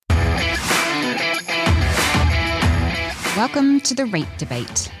Welcome to The Rate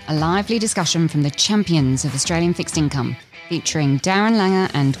Debate, a lively discussion from the champions of Australian fixed income, featuring Darren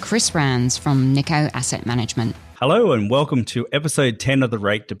Langer and Chris Rands from Nikko Asset Management. Hello and welcome to episode 10 of The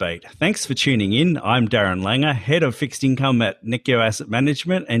Rate Debate. Thanks for tuning in. I'm Darren Langer, head of fixed income at Nikko Asset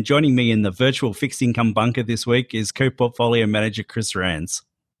Management, and joining me in the virtual fixed income bunker this week is co-portfolio manager Chris Rands.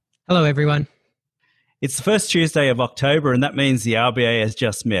 Hello, everyone. It's the first Tuesday of October, and that means the RBA has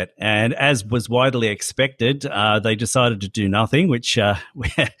just met. And as was widely expected, they decided to do nothing, which,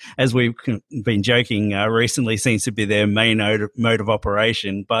 as we've been joking, recently seems to be their main mode of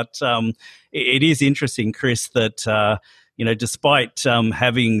operation. But it is interesting, Chris, that despite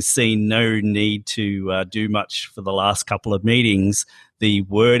having seen no need to do much for the last couple of meetings, the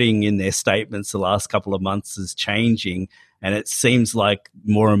wording in their statements the last couple of months is changing. And it seems like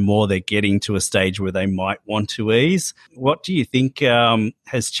more and more they're getting to a stage where they might want to ease. What do you think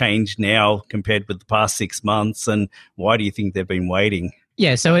has changed now compared with the past 6 months, and why do you think they've been waiting?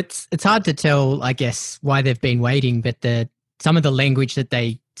 Yeah, so it's hard to tell, I guess, why they've been waiting, but some of the language that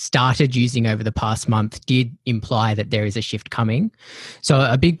they started using over the past month did imply that there is a shift coming. So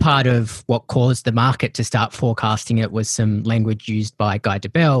a big part of what caused the market to start forecasting it was some language used by Guy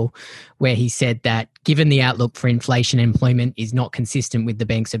Debelle, where he said that given the outlook for inflation and employment is not consistent with the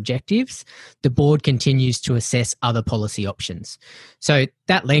bank's objectives, the board continues to assess other policy options. So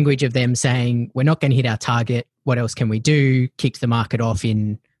that language of them saying, we're not going to hit our target, what else can we do, kicked the market off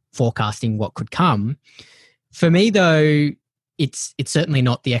in forecasting what could come. For me, though, it's certainly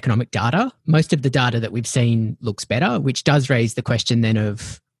not the economic data. Most of the data that we've seen looks better, which does raise the question then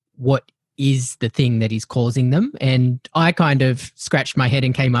of what is the thing that is causing them. And I kind of scratched my head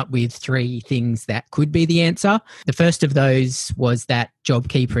and came up with 3 things that could be the answer. The first of those was that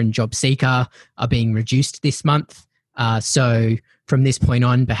JobKeeper and JobSeeker are being reduced this month. So from this point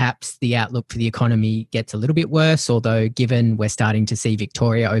on, perhaps the outlook for the economy gets a little bit worse, although given we're starting to see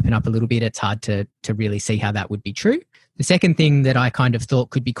Victoria open up a little bit, it's hard to really see how that would be true. The second thing that I kind of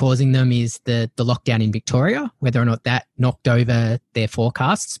thought could be causing them is the lockdown in Victoria, whether or not that knocked over their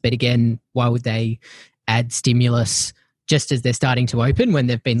forecasts. But again, why would they add stimulus just as they're starting to open when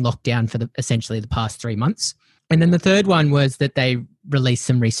they've been locked down for essentially the past 3 months? And then the third one was that they released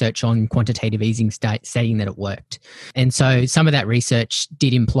some research on quantitative easing saying that it worked. And so some of that research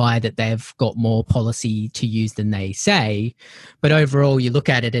did imply that they've got more policy to use than they say. But overall, you look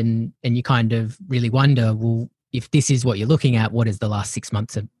at it and you kind of really wonder, well, if this is what you're looking at, what has the last 6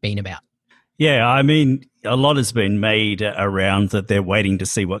 months have been about? Yeah, I mean, a lot has been made around that they're waiting to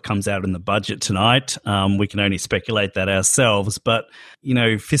see what comes out in the budget tonight. We can only speculate that ourselves. But,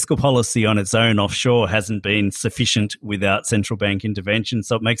 fiscal policy on its own offshore hasn't been sufficient without central bank intervention.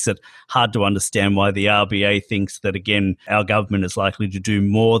 So it makes it hard to understand why the RBA thinks that, again, our government is likely to do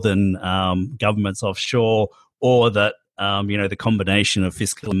more than governments offshore, or that the combination of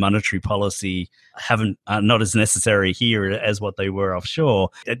fiscal and monetary policy are not as necessary here as what they were offshore.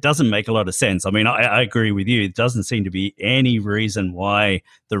 It doesn't make a lot of sense. I mean, I agree with you. It doesn't seem to be any reason why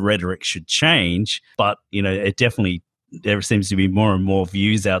the rhetoric should change, but, there seems to be more and more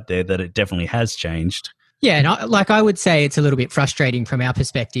views out there that it definitely has changed. Yeah, and I would say it's a little bit frustrating from our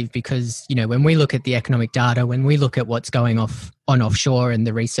perspective because, when we look at the economic data, when we look at what's going on offshore and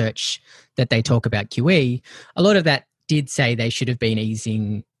the research that they talk about QE, a lot of that did say they should have been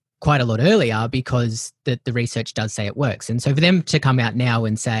easing quite a lot earlier because the research does say it works. And so for them to come out now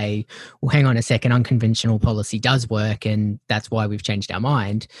and say, well, hang on a second, unconventional policy does work and that's why we've changed our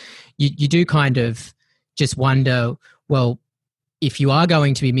mind, you do kind of just wonder, well, if you are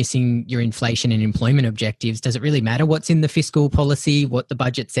going to be missing your inflation and employment objectives, does it really matter what's in the fiscal policy, what the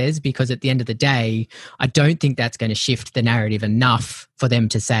budget says? Because at the end of the day, I don't think that's going to shift the narrative enough for them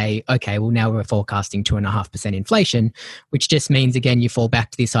to say, okay, well, now we're forecasting 2.5% inflation, which just means, again, you fall back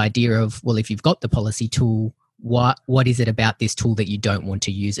to this idea of, well, if you've got the policy tool, what is it about this tool that you don't want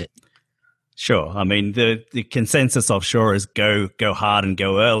to use it? Sure. I mean, the consensus offshore is go hard and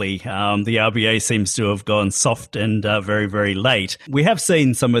go early. The RBA seems to have gone soft and very, very late. We have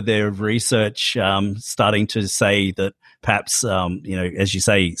seen some of their research starting to say that perhaps, as you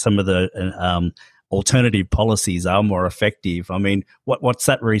say, some of the alternative policies are more effective. I mean, what's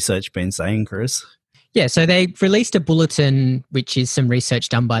that research been saying, Chris? Yeah, so they released a bulletin, which is some research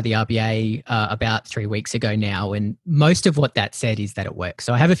done by the RBA about 3 weeks ago now, and most of what that said is that it works.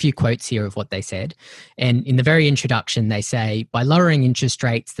 So I have a few quotes here of what they said. And in the very introduction, they say, by lowering interest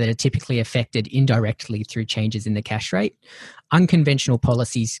rates that are typically affected indirectly through changes in the cash rate, unconventional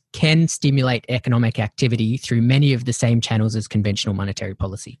policies can stimulate economic activity through many of the same channels as conventional monetary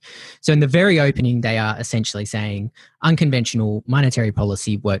policy. So in the very opening, they are essentially saying unconventional monetary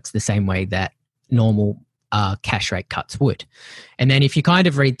policy works the same way that normal cash rate cuts would. And then if you kind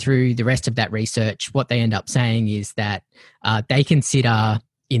of read through the rest of that research, what they end up saying is that they consider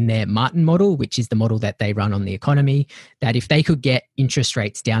in their Martin model, which is the model that they run on the economy, that if they could get interest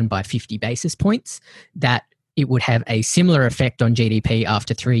rates down by 50 basis points, that it would have a similar effect on GDP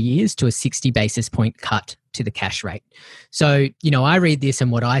after 3 years to a 60 basis point cut to the cash rate. So, I read this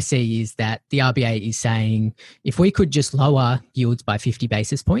and what I see is that the RBA is saying, if we could just lower yields by 50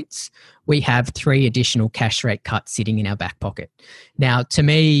 basis points, we have 3 additional cash rate cuts sitting in our back pocket. Now, to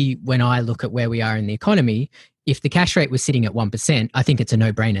me, when I look at where we are in the economy, if the cash rate was sitting at 1%, I think it's a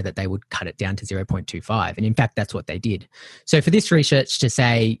no-brainer that they would cut it down to 0.25. And in fact, that's what they did. So for this research to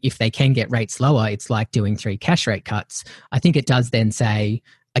say, if they can get rates lower, it's like doing 3 cash rate cuts, I think it does then say,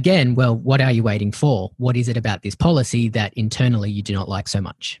 again, well, what are you waiting for? What is it about this policy that internally you do not like so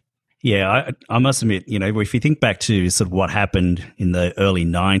much? Yeah, I must admit, if you think back to sort of what happened in the early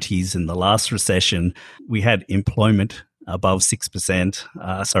 90s in the last recession, we had employment above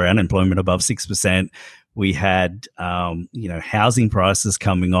 6%, unemployment above 6%. We had, housing prices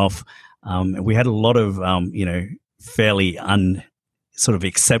coming off. We had a lot of, fairly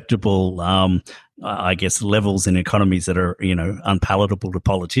acceptable, levels in economies that are, unpalatable to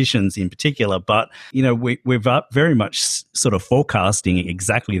politicians in particular. But, we're very much sort of forecasting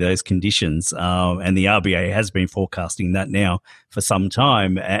exactly those conditions. And the RBA has been forecasting that now for some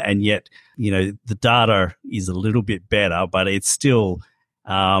time. And yet, the data is a little bit better, but it's still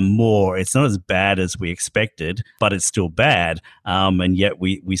it's not as bad as we expected, but it's still bad. And yet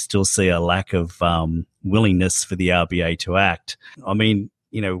we still see a lack of willingness for the RBA to act. I mean,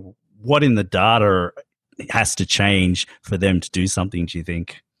 what in the data has to change for them to do something, do you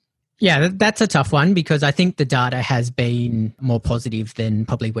think? Yeah, that's a tough one because I think the data has been more positive than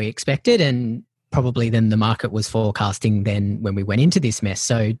probably we expected and probably than the market was forecasting then when we went into this mess.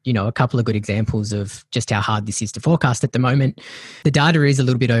 So, a couple of good examples of just how hard this is to forecast at the moment. The data is a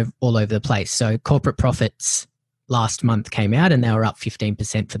little bit all over the place. So corporate profits last month came out and they were up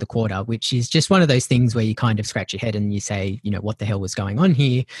 15% for the quarter, which is just one of those things where you kind of scratch your head and you say, what the hell was going on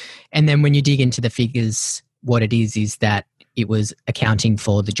here? And then when you dig into the figures, what it is that it was accounting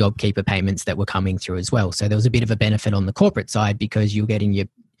for the JobKeeper payments that were coming through as well. So there was a bit of a benefit on the corporate side because you're getting your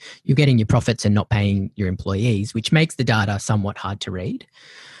profits and not paying your employees, which makes the data somewhat hard to read.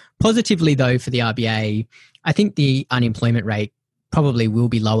 Positively, though, for the RBA, I think the unemployment rate probably will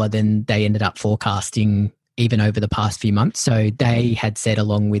be lower than they ended up forecasting even over the past few months. So they had said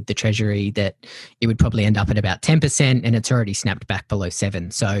along with the Treasury that it would probably end up at about 10% and it's already snapped back below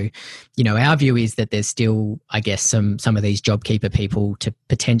 7%. So, our view is that there's still, I guess, some of these JobKeeper people to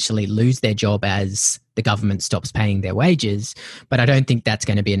potentially lose their job as the government stops paying their wages. But I don't think that's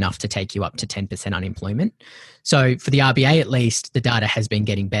going to be enough to take you up to 10% unemployment. So for the RBA, at least, the data has been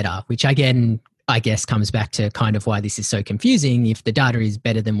getting better, which again, I guess comes back to kind of why this is so confusing. If the data is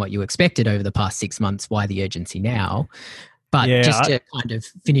better than what you expected over the past 6 months, why the urgency now? But to kind of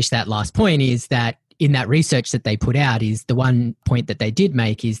finish that last point is that in that research that they put out is the one point that they did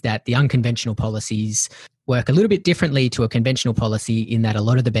make is that the unconventional policies work a little bit differently to a conventional policy in that a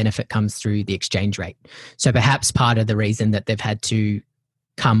lot of the benefit comes through the exchange rate. So perhaps part of the reason that they've had to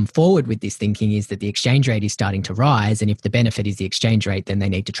come forward with this thinking is that the exchange rate is starting to rise. And if the benefit is the exchange rate, then they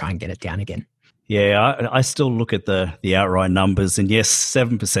need to try and get it down again. Yeah, I still look at the outright numbers, and yes,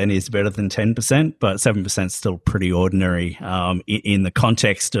 7% is better than 10%, but 7% is still pretty ordinary in the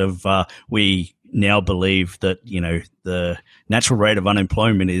context of we now believe that the natural rate of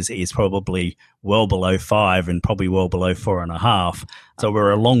unemployment is probably well below 5 and probably well below 4.5. So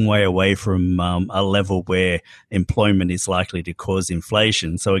we're a long way away from a level where employment is likely to cause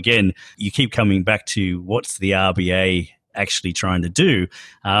inflation. So again, you keep coming back to what's the RBA actually trying to do.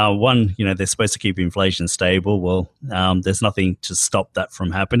 One, they're supposed to keep inflation stable. Well, there's nothing to stop that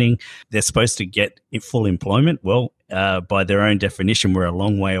from happening. They're supposed to get full employment. Well, by their own definition, we're a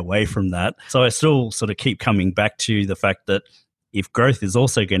long way away from that. So I still sort of keep coming back to the fact that if growth is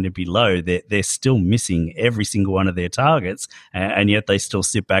also going to be low, they're still missing every single one of their targets, and yet they still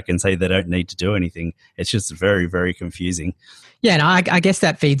sit back and say they don't need to do anything. It's just very, very confusing. Yeah, and I guess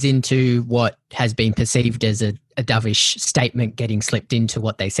that feeds into what has been perceived as a dovish statement getting slipped into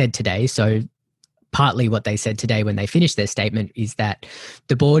what they said today. So partly what they said today when they finished their statement is that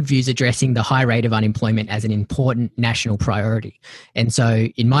the board views addressing the high rate of unemployment as an important national priority. And so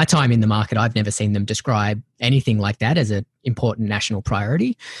in my time in the market, I've never seen them describe anything like that as an important national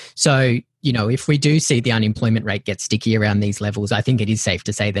priority. So, if we do see the unemployment rate get sticky around these levels, I think it is safe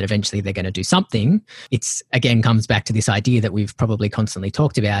to say that eventually they're going to do something. It's, again, comes back to this idea that we've probably constantly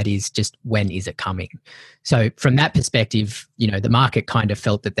talked about, is just when is it coming? So from that perspective, the market kind of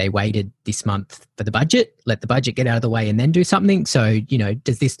felt that they waited this month for the budget, let the budget get out of the way and then do something. So,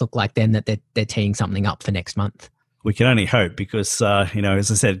 does this look like then that they're teeing something up for next month? We can only hope because,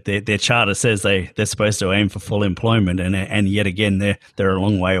 as I said, their charter says they're supposed to aim for full employment, and yet again they're a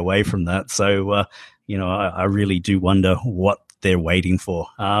long way away from that. So, I really do wonder what they're waiting for.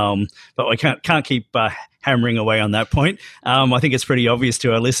 But we can't keep hammering away on that point. I think it's pretty obvious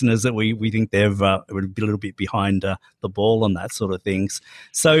to our listeners that we think they've a little bit behind the ball on that sort of things.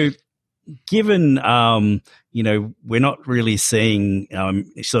 So, given we're not really seeing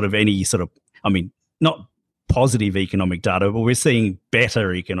not positive economic data, but we're seeing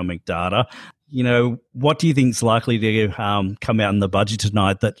better economic data. What do you think is likely to come out in the budget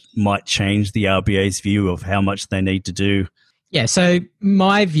tonight that might change the RBA's view of how much they need to do? Yeah, so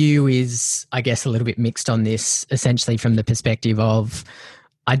my view is, I guess, a little bit mixed on this, essentially from the perspective of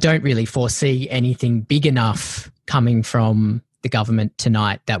I don't really foresee anything big enough coming from the government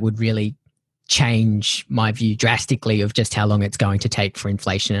tonight that would really change my view drastically of just how long it's going to take for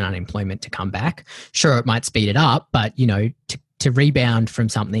inflation and unemployment to come back. Sure, it might speed it up, but, to rebound from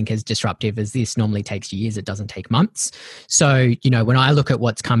something as disruptive as this normally takes years. It doesn't take months. So, when I look at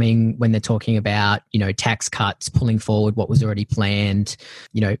what's coming, when they're talking about, tax cuts, pulling forward what was already planned,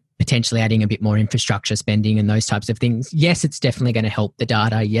 potentially adding a bit more infrastructure spending and those types of things. Yes, it's definitely going to help the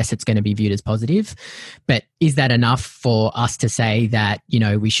data. Yes, it's going to be viewed as positive. But is that enough for us to say that,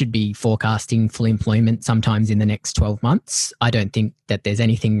 we should be forecasting full employment sometimes in the next 12 months? I don't think that there's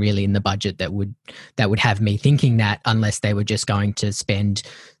anything really in the budget that would have me thinking that, unless they were just going to spend,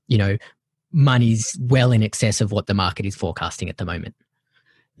 monies well in excess of what the market is forecasting at the moment.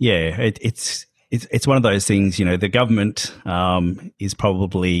 Yeah, it's one of those things, the government is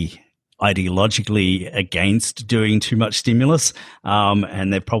probably ideologically against doing too much stimulus,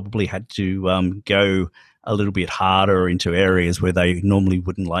 and they've probably had to go a little bit harder into areas where they normally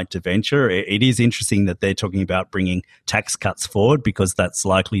wouldn't like to venture. It is interesting that they're talking about bringing tax cuts forward, because that's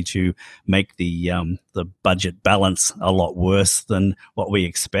likely to make the budget balance a lot worse than what we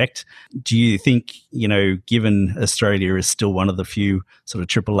expect. Do you think, given Australia is still one of the few sort of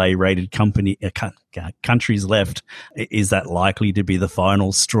AAA rated countries left, is that likely to be the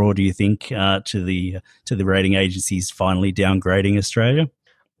final straw, do you think, to the rating agencies finally downgrading Australia?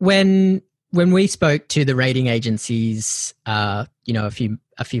 When we spoke to the rating agencies, a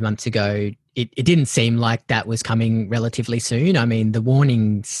few months ago, it didn't seem like that was coming relatively soon. I mean, the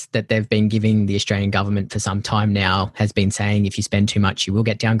warnings that they've been giving the Australian government for some time now has been saying if you spend too much, you will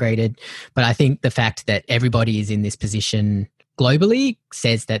get downgraded. But I think the fact that everybody is in this position globally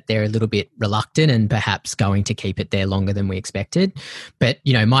says that they're a little bit reluctant and perhaps going to keep it there longer than we expected. But,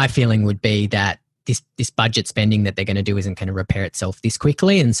 my feeling would be that this budget spending that they're going to do isn't going to repair itself this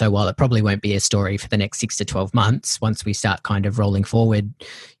quickly. And so while it probably won't be a story for the next 6 to 12 months, once we start kind of rolling forward,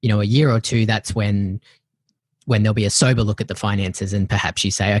 a year or two, that's when there'll be a sober look at the finances, and perhaps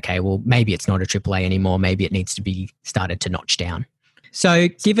you say, okay, well, maybe it's not a AAA anymore. Maybe it needs to be started to notch down. So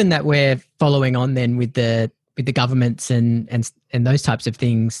given that we're following on then with the governments and those types of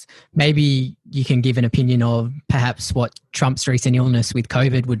things, maybe you can give an opinion of perhaps what Trump's recent illness with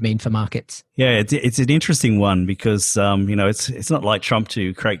COVID would mean for markets. Yeah, it's an interesting one because, it's not like Trump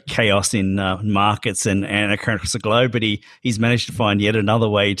to create chaos in markets and across the globe, but he's managed to find yet another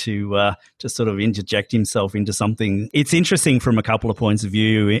way to sort of interject himself into something. It's interesting from a couple of points of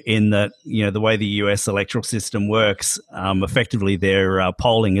view in that, the way the US electoral system works, effectively their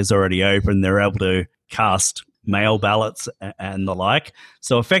polling is already open. They're able to cast mail ballots and the like.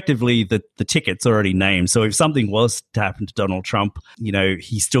 So effectively the ticket's already named. So if something was to happen to Donald Trump,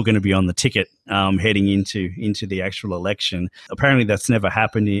 he's still going to be on the ticket heading into the actual election. Apparently that's never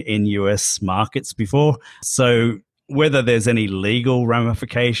happened in US markets before. So whether there's any legal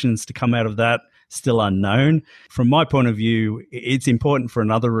ramifications to come out of that, still unknown. From my point of view, it's important for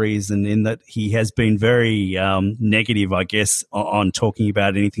another reason in that he has been very negative, I guess, on talking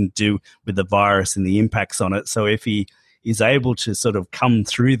about anything to do with the virus and the impacts on it. So if he is able to sort of come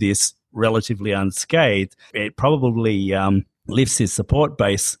through this relatively unscathed, it probably lifts his support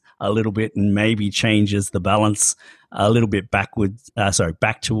base a little bit and maybe changes the balance a little bit back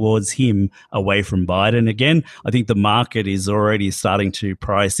towards him away from Biden. Again, I think the market is already starting to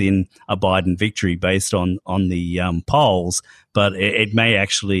price in a Biden victory based on the polls, but it may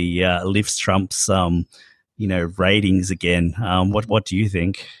actually lift Trump's ratings again. What do you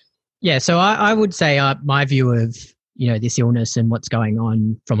think? Yeah, so I would say my view of this illness and what's going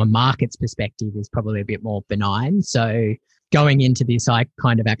on from a market's perspective is probably a bit more benign. So going into this, I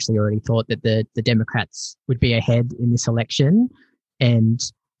kind of actually already thought that the Democrats would be ahead in this election, and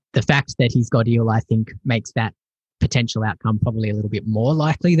the fact that he's got ill, I think, makes that potential outcome probably a little bit more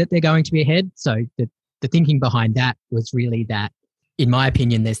likely that they're going to be ahead. So the thinking behind that was really that, in my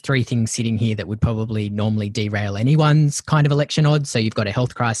opinion, there's three things sitting here that would probably normally derail anyone's kind of election odds. So you've got a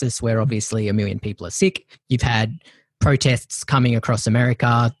health crisis where obviously 1 million people are sick. You've had protests coming across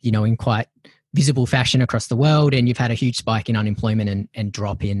America, in quite visible fashion across the world, and you've had a huge spike in unemployment and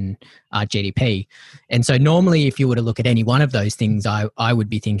drop in GDP. And so normally if you were to look at any one of those things, I would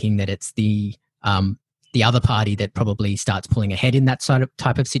be thinking that it's the other party that probably starts pulling ahead in that sort of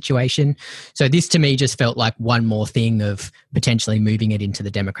type of situation. So this to me just felt like one more thing of potentially moving it into the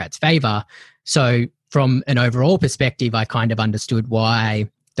Democrats' favor. So from an overall perspective, I kind of understood why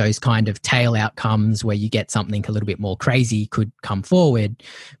those kind of tail outcomes where you get something a little bit more crazy could come forward.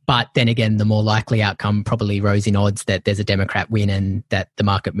 But then again, the more likely outcome probably rose in odds that there's a Democrat win and that the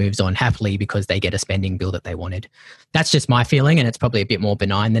market moves on happily because they get a spending bill that they wanted. That's just my feeling, and it's probably a bit more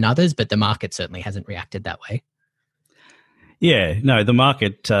benign than others, but the market certainly hasn't reacted that way. Yeah, no, the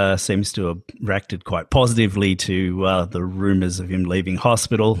market seems to have reacted quite positively to the rumours of him leaving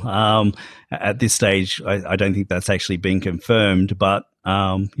hospital. At this stage, I don't think that's actually been confirmed, but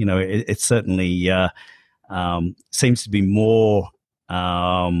it certainly seems to be more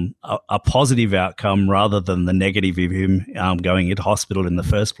a positive outcome rather than the negative of him going into hospital in the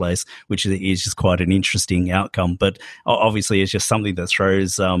first place, which is just quite an interesting outcome. But obviously it's just something that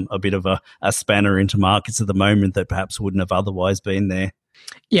throws a bit of a spanner into markets at the moment that perhaps wouldn't have otherwise been there.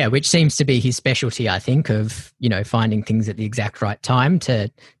 Yeah, which seems to be his specialty, I think, of, finding things at the exact right time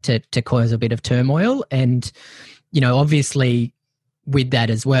to cause a bit of turmoil. And, obviously with that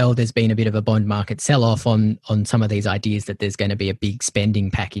as well, there's been a bit of a bond market sell-off on some of these ideas that there's going to be a big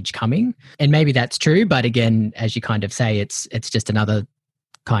spending package coming. And maybe that's true, but again, as you kind of say, it's just another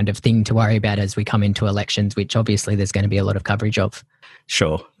kind of thing to worry about as we come into elections, which obviously there's going to be a lot of coverage of.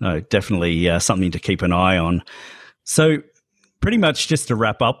 Sure. No, definitely something to keep an eye on. So pretty much just to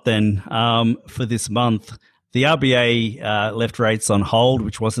wrap up then, for this month, the RBA left rates on hold,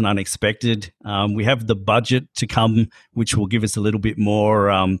 which wasn't unexpected. We have the budget to come, which will give us a little bit more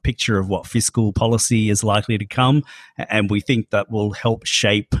picture of what fiscal policy is likely to come. And we think that will help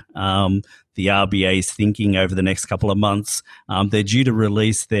shape the RBA's thinking over the next couple of months. They're due to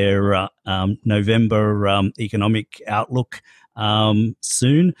release their November economic outlook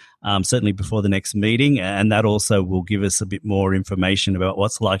soon, certainly before the next meeting, and that also will give us a bit more information about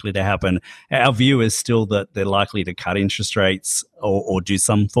what's likely to happen. Our view is still that they're likely to cut interest rates or do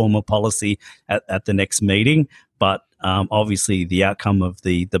some form of policy at the next meeting, but obviously the outcome of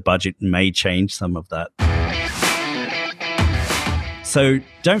the budget may change some of that. So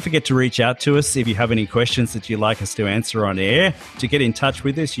don't forget to reach out to us if you have any questions that you'd like us to answer on air. To get in touch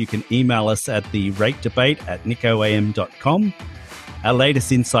with us, you can email us at theratedebate@nicoam.com. Our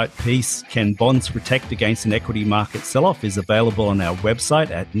latest insight piece, Can Bonds Protect Against an Equity Market Sell-Off, is available on our website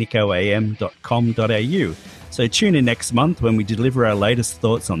at nicoam.com.au. So tune in next month when we deliver our latest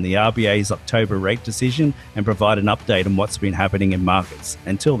thoughts on the RBA's October rate decision and provide an update on what's been happening in markets.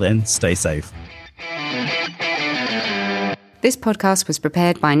 Until then, stay safe. This podcast was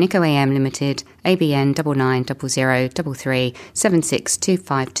prepared by Nico AM Limited, ABN 990033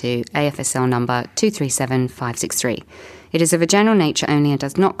 76252, AFSL number 237563. It is of a general nature only and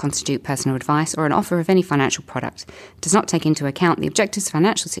does not constitute personal advice or an offer of any financial product. It does not take into account the objectives,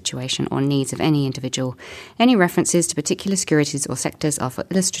 financial situation or needs of any individual. Any references to particular securities or sectors are for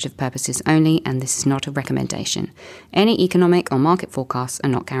illustrative purposes only, and this is not a recommendation. Any economic or market forecasts are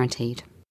not guaranteed.